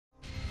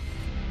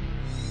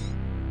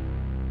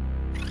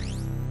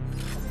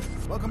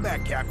Welcome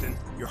back, Captain.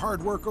 Your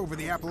hard work over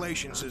the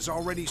Appalachians is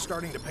already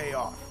starting to pay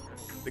off.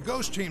 The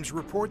Ghost teams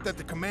report that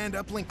the command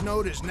uplink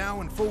node is now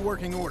in full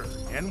working order,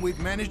 and we've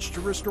managed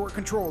to restore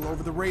control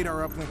over the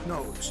radar uplink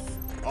nodes.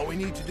 All we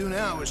need to do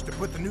now is to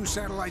put the new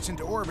satellites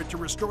into orbit to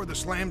restore the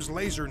SLAM's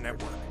laser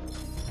network.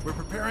 We're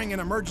preparing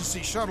an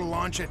emergency shuttle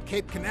launch at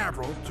Cape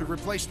Canaveral to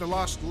replace the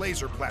lost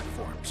laser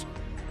platforms.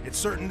 It's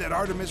certain that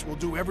Artemis will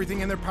do everything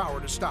in their power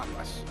to stop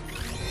us.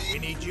 We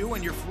need you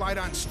and your flight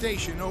on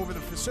station over the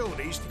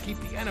facilities to keep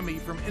the enemy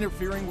from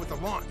interfering with the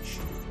launch.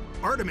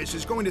 Artemis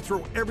is going to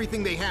throw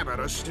everything they have at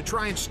us to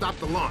try and stop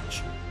the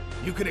launch.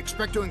 You could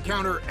expect to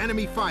encounter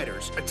enemy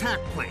fighters, attack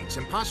planes,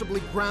 and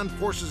possibly ground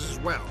forces as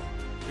well.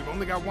 We've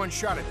only got one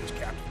shot at this,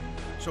 Captain,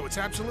 so it's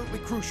absolutely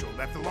crucial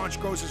that the launch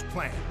goes as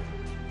planned.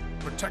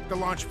 Protect the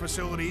launch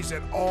facilities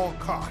at all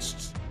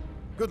costs.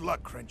 Good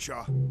luck,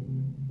 Crenshaw.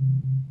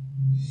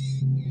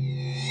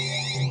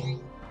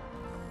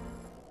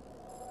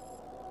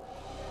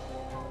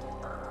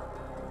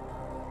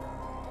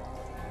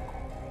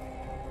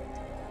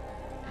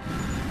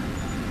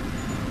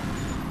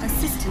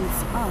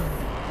 Assistance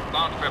on.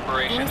 Launch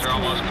preparations are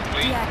almost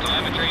complete.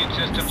 Telemetry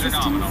and systems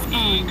are nominal.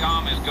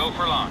 EECOM is go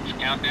for launch.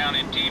 Countdown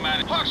in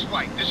T-minus... Hawks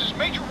Flight, this is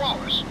Major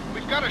Wallace.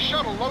 We've got a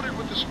shuttle loaded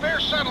with the spare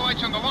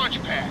satellites on the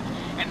launch pad,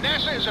 and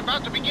NASA is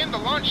about to begin the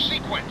launch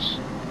sequence.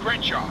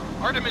 Crenshaw,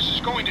 Artemis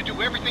is going to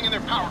do everything in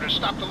their power to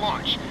stop the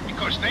launch,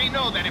 because they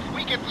know that if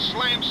we get the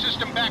SLAM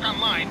system back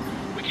online,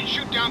 we can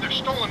shoot down their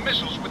stolen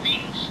missiles with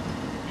ease.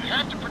 You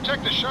have to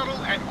protect the shuttle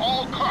at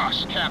all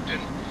costs, Captain.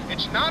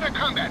 It's not a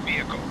combat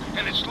vehicle,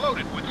 and it's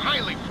loaded with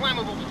highly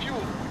flammable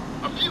fuel.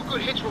 A few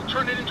good hits will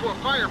turn it into a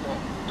fireball.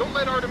 Don't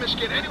let Artemis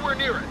get anywhere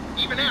near it,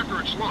 even after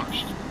it's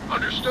launched.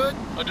 Understood?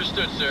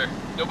 Understood, sir.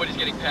 Nobody's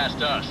getting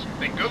past us.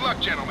 Then good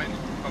luck, gentlemen.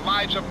 The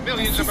lives of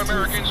millions of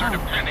Americans are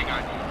depending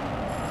on you.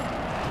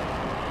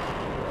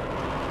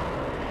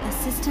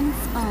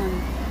 Assistance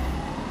on.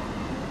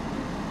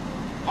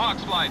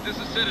 Hawks Flight, this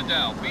is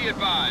Citadel. Be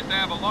advised, they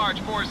have a large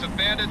force of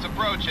bandits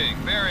approaching,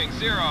 bearing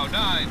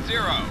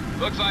 090.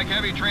 Looks like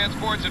heavy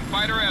transports and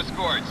fighter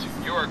escorts.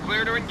 You are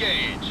clear to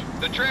engage.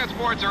 The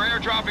transports are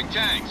airdropping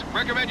tanks.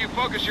 Recommend you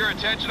focus your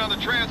attention on the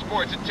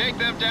transports and take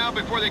them down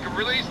before they can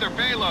release their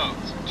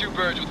payloads. 2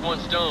 birds with 1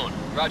 stone.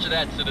 Roger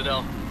that,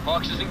 Citadel.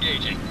 Hawks is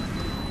engaging.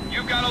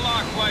 You've got a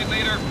lock, flight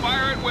leader.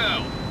 Fire at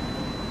will.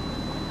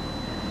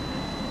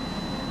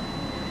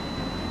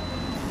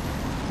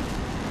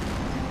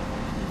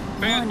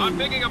 I'm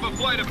picking up a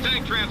flight of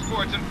tank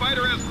transports and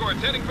fighter escorts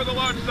heading for the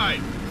launch site.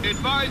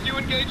 Advise you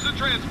engage the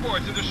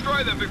transports and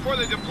destroy them before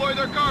they deploy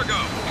their cargo.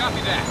 Copy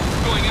that.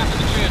 Going after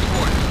the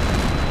transports.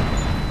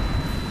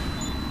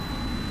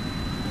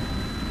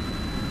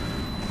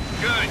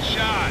 Good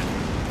shot.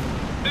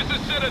 This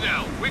is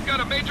Citadel. We've got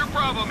a major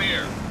problem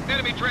here.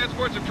 Enemy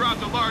transports have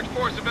dropped a large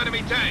force of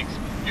enemy tanks.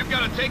 You've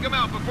got to take them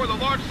out before the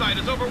launch site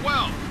is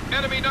overwhelmed.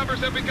 Enemy numbers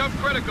have become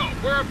critical.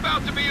 We're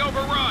about to be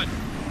overrun.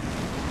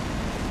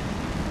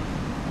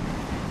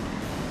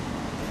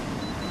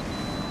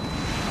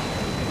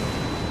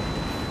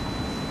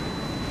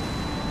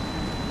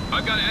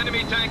 I've got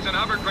enemy tanks and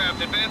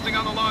hovercraft advancing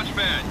on the launch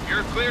pad.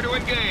 You're clear to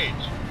engage.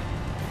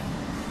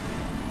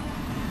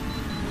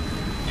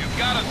 You've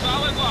got a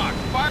solid lock.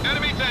 5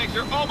 enemy tanks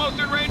are almost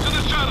in range of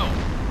the shuttle.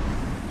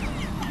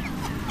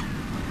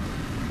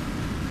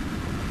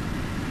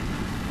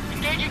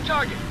 Engaging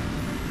target.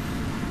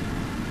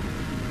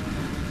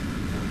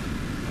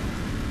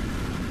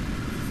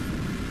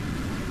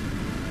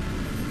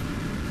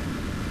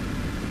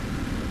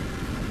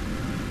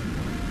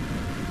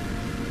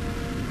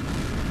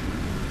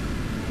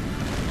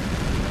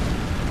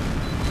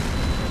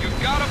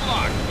 Got him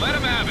locked. Let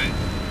him have it.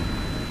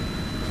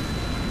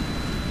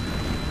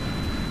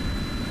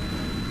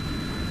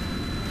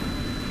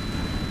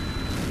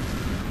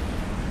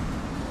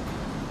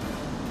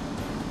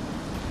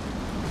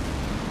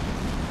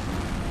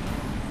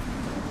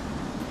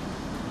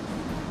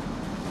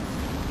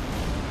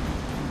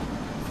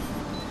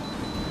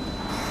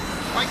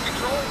 Flight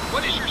control,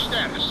 what is your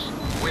status?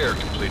 We are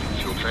completing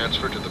fuel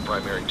transfer to the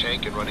primary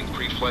tank and running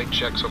pre-flight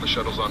checks on the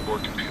shuttle's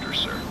onboard computers,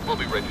 sir. We'll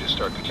be ready to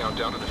start the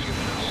countdown in a few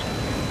minutes.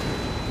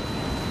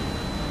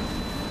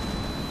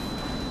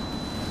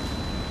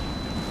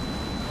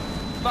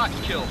 Fox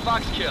kill,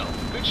 Fox kill.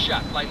 Good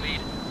shot, flight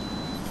lead.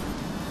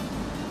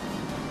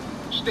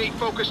 Stay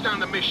focused on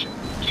the mission.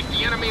 Keep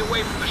the enemy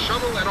away from the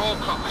shuttle at all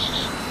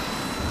costs.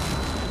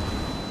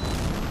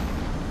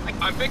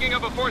 I'm picking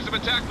up a force of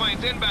attack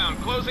planes inbound,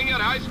 closing at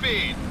high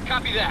speed.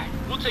 Copy that.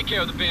 We'll take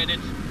care of the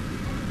bandits.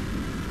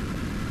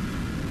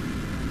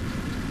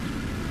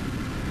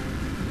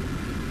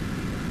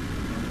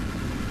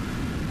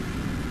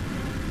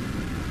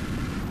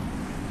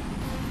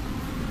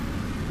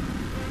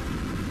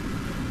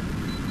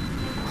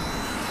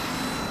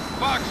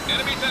 Fox,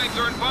 enemy tanks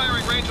are in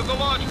firing range of the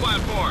launch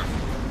platform.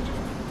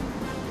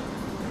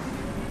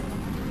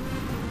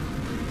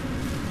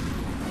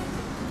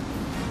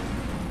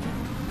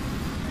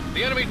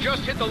 The enemy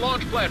just hit the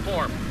launch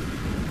platform.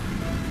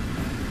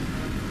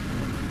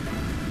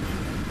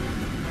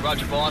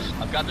 Roger, boss.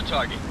 I've got the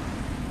target.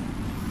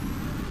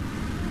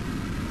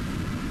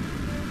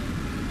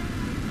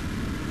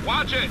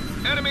 Watch it!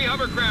 Enemy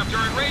hovercraft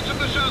are in range of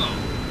the shuttle.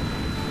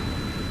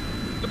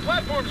 The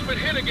platform's been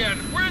hit again.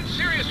 We're in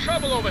serious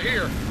trouble over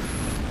here.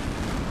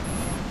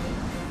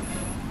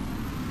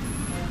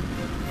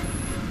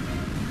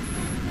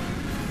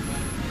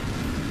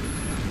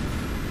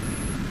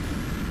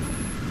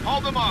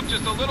 Hold them off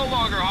just a little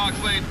longer,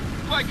 Hawksley.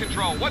 Flight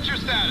control, what's your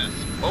status?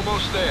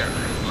 Almost there.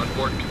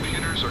 Onboard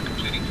computers are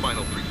completing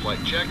final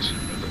pre-flight checks.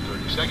 Another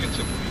 30 seconds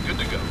and we'll be good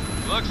to go.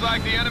 Looks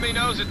like the enemy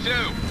knows it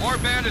too. More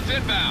bandits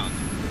inbound.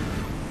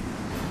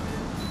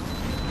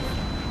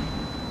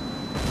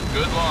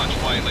 Good launch,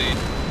 flight lead.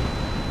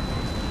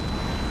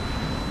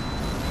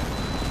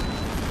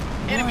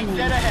 Enemy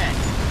dead ahead.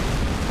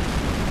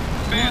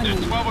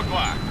 Bandit, 12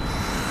 o'clock.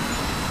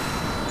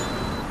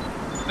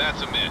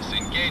 That's a miss.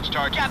 Engage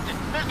target. Captain,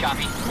 this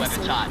copy.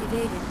 Weapons hot.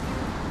 Evaded.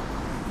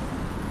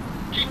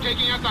 Keep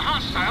taking out the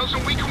hostiles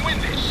and we can win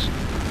this.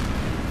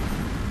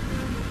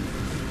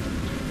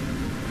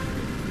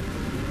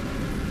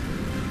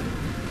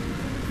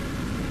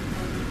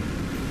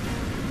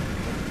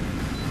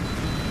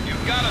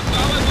 You've got a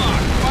solid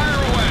lock.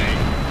 Fire away.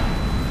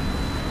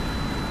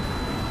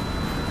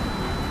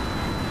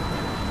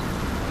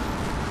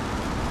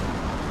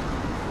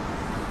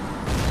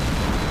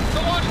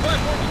 The launch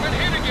platform's been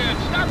hit again.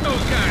 Stop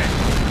those guys.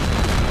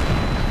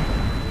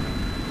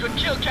 Good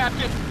kill,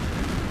 Captain.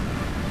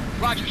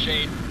 Roger,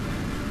 Shade.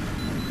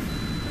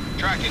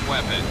 Tracking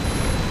weapon.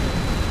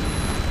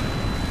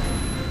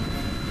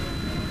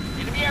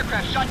 Enemy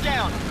aircraft shot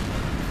down.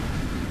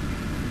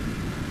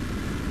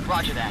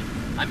 Roger that.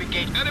 I'm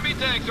engaged. Enemy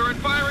tanks are in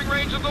firing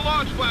range of the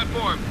launch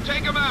platform.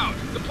 Take them out.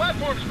 The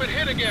platform's been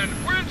hit again.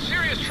 We're in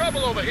serious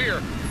trouble over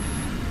here.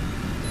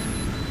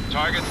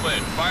 Target's lit.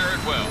 Fire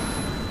at will.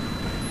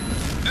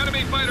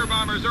 Enemy fighter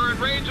bombers are in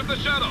range of the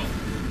shuttle.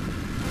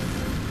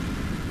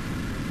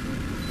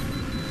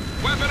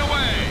 Weapon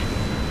away.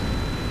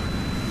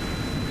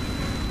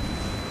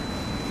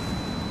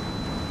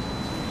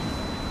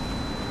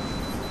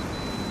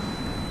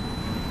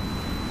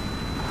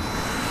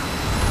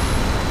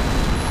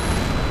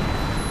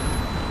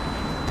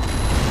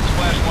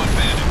 Splash one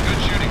bandit. Good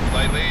shooting,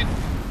 flight lead.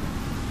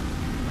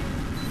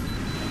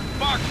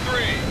 Box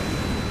 3.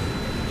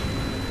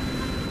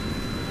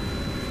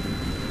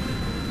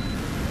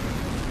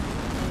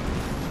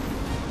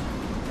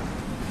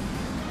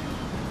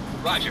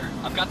 Roger.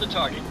 I've got the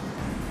target.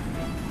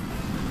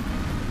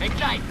 Hang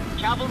tight.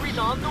 Cavalry's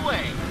on the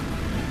way.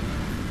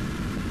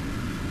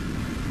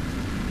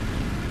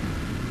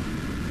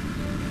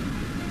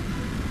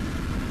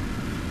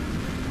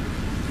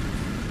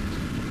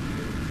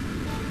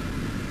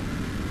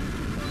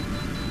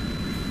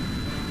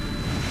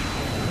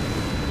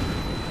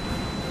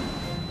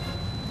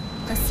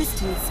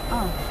 Assistance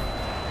off.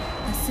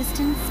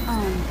 Assistance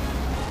on.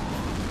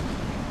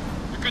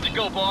 You're good to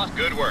go, boss.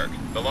 Good work.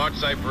 The launch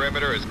site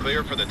perimeter is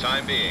clear for the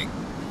time being.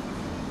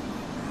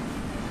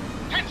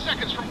 10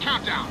 seconds from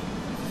countdown.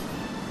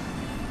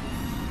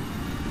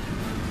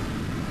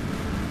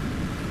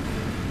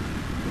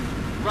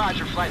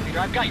 Roger, flight leader.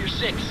 I've got your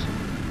 6.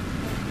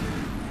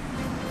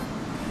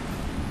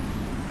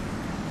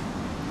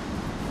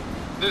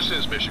 This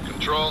is Mission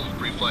Control.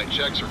 Pre-flight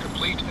checks are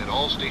complete and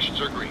all stations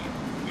are green.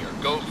 We are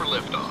go for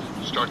liftoff.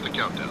 Start the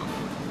countdown.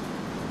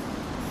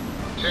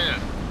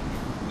 10,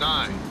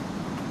 9,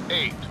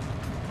 8,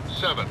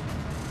 7,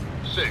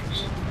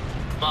 6,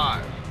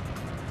 5,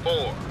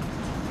 4,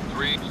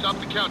 3. Stop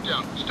the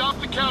countdown. Stop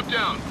the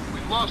countdown.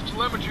 We've lost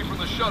telemetry from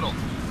the shuttle.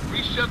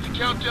 Reset the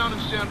countdown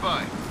and stand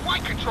by.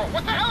 Flight control,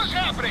 what the hell is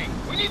happening?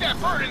 We need that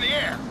bird in the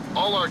air.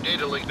 All our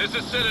data link. This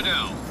is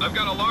Citadel. I've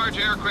got a large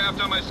aircraft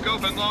on my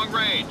scope at long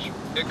range.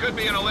 It could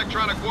be an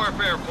electronic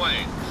warfare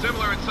plane,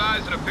 similar in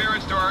size and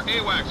appearance to our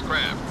H.A.W.X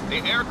craft.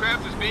 The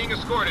aircraft is being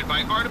escorted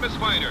by Artemis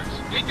fighters.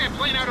 Take that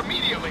plane out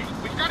immediately.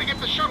 We've got to get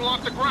the shuttle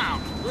off the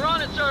ground. We're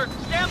on it, sir.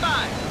 Stand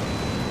by.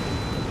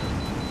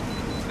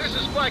 This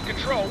is flight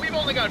control. We've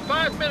only got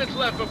 5 minutes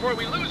left before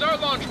we lose our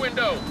launch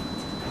window.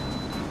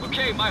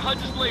 Okay, my HUD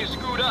display is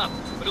screwed up,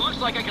 but it looks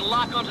like I can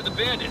lock onto the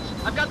bandits.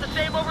 I've got the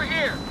same over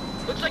here.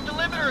 Looks like the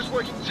limiter is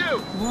working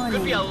too. Warning.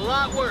 Could be a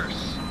lot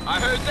worse.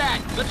 I heard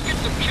that. Let's get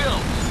some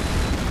kills.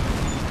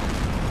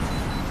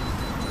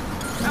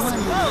 That was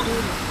close.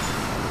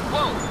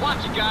 Whoa,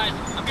 watch it, guys.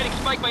 I'm getting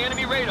spiked by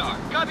enemy radar.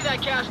 Copy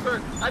that,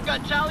 Casper. I've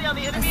got tally on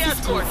the enemy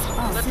escorts.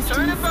 Let's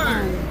turn and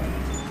burn.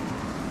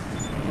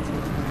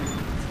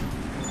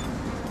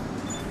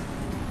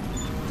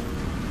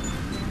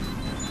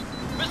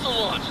 Missile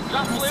launch.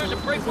 Drop flares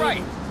and break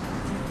right.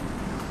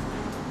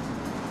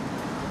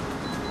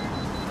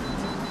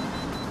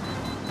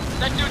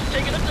 That dude's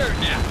taking a third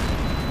nap.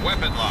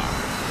 Weapon lock.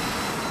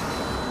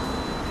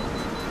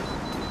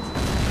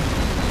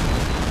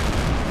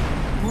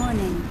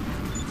 Warning.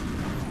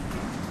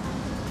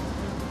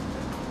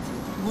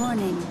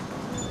 Warning.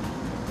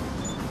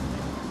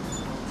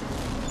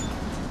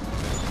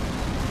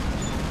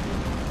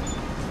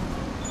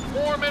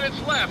 4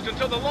 minutes left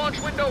until the launch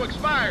window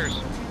expires.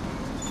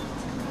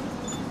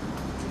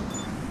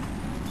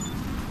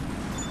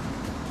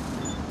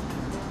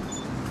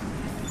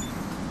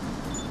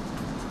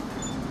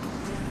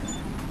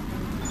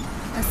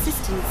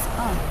 Assistance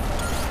off.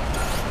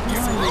 You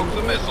broke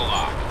the missile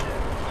lock.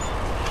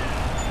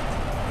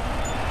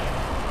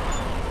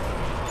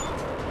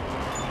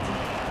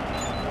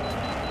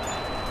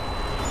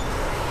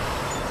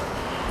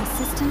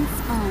 Assistance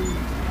on.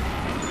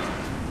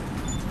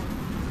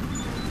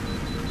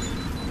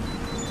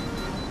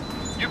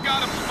 You've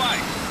got him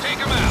spiked. Take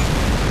him out.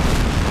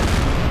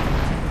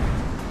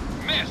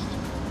 Missed.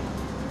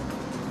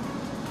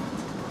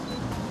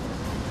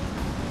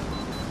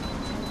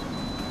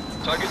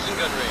 Target's in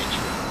gun range.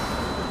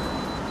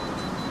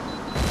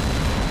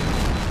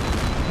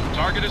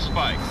 Target is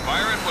spiked.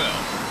 Fire at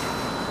will.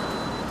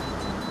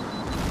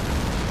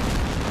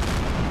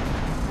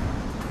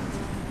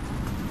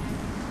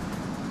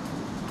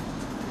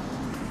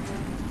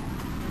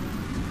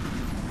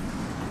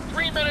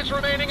 Minutes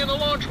remaining in the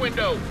launch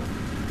window.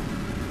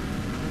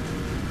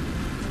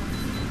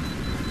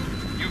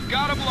 You've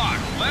got him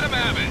locked. Let him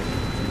have it.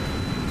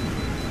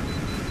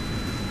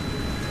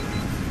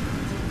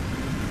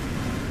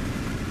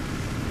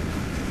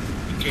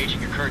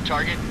 Engaging your current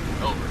target.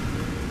 Over.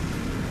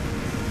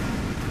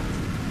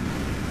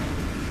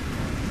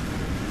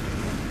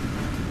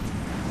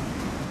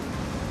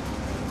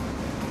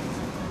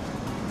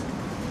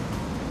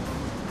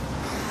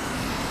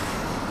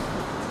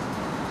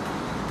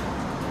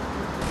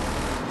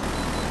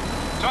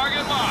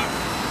 Target locked.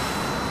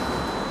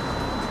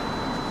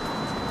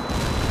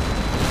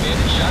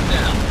 Bandit shot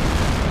down.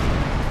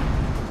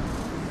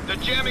 The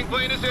jamming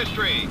plane is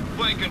history.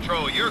 Plane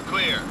control, you're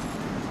clear.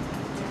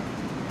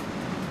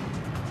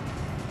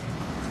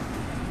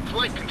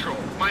 Flight control.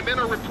 My men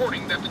are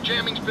reporting that the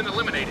jamming's been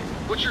eliminated.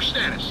 What's your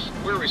status?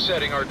 We're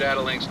resetting our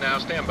data links now.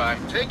 Stand by.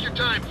 Take your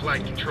time,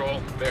 flight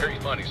control. Very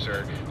funny,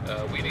 sir.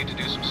 We need to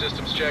do some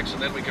systems checks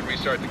and then we can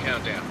restart the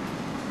countdown.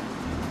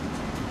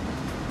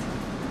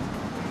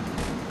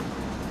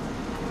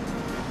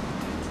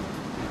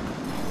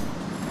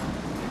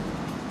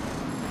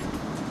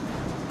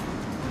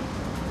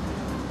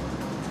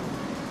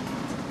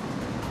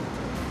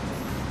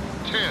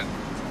 Ten,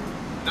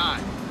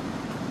 9,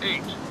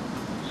 8,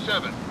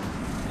 7,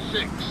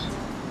 6,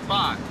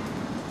 5,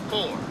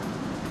 4,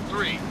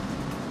 3,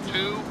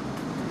 2,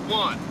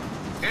 1.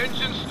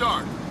 Engine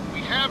start.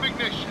 We have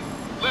ignition.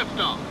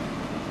 Liftoff.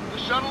 The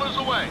shuttle is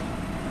away.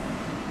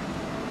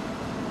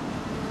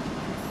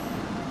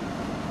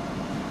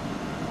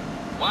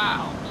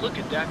 Wow, look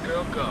at that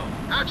girl go.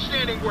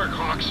 Outstanding work,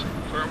 Hawks.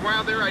 For a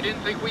while there, I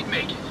didn't think we'd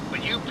make it,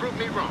 but you proved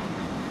me wrong.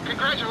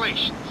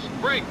 Congratulations.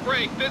 Break,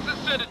 this is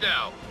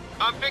Citadel.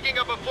 I'm picking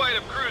up a flight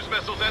of cruise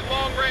missiles at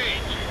long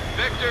range.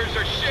 Vectors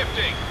are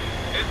shifting.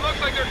 It looks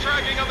like they're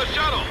tracking on the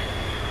shuttle.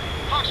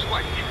 Hawks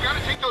Flight, you've got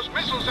to take those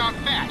missiles out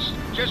fast.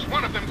 Just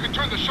one of them could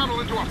turn the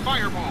shuttle into a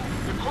fireball.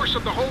 The course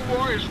of the whole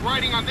war is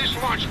riding on this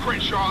launch,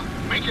 Crenshaw.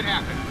 Make it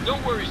happen.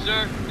 Don't worry,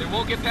 sir. They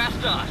won't get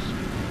past us.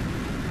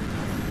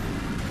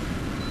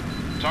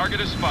 Target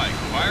is spiked.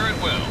 Fire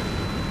at will.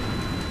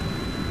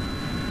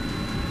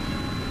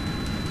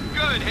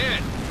 Good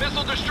hit.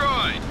 Missile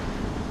destroyed.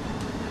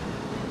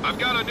 I've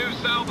got a new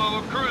salvo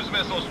of cruise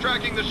missiles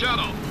tracking the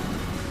shuttle.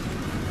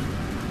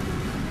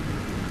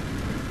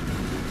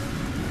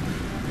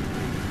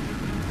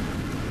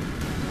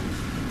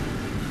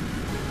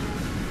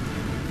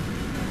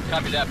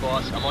 Copy that,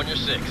 boss. I'm on your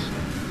 6.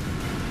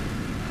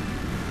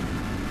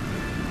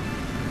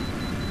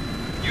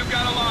 You've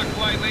got a lock,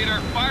 flight leader.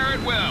 Fire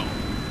at will.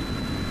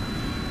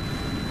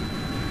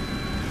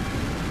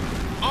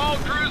 All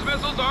cruise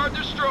missiles are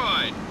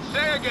destroyed.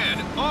 Say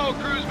again, all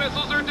cruise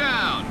missiles are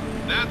down.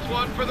 That's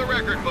one for the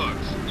record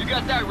books. You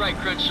got that right,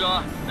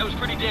 Crenshaw. That was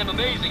pretty damn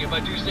amazing if I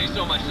do say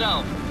so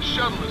myself. The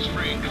shuttle is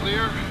free and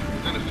clear.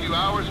 Within a few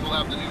hours, we'll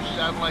have the new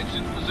satellites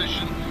in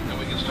position, and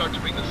we can start to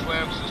bring the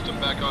SLAM system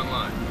back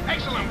online.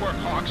 Excellent work,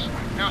 Hawks.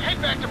 Now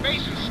head back to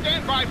base and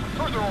stand by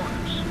for further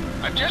orders.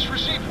 I've just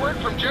received word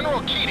from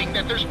General Keating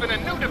that there's been a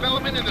new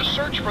development in the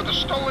search for the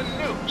stolen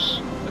nukes.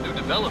 A new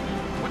development?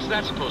 What's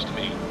that supposed to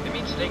mean? It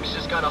means things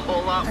just got a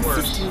whole lot worse.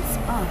 Assistance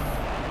off.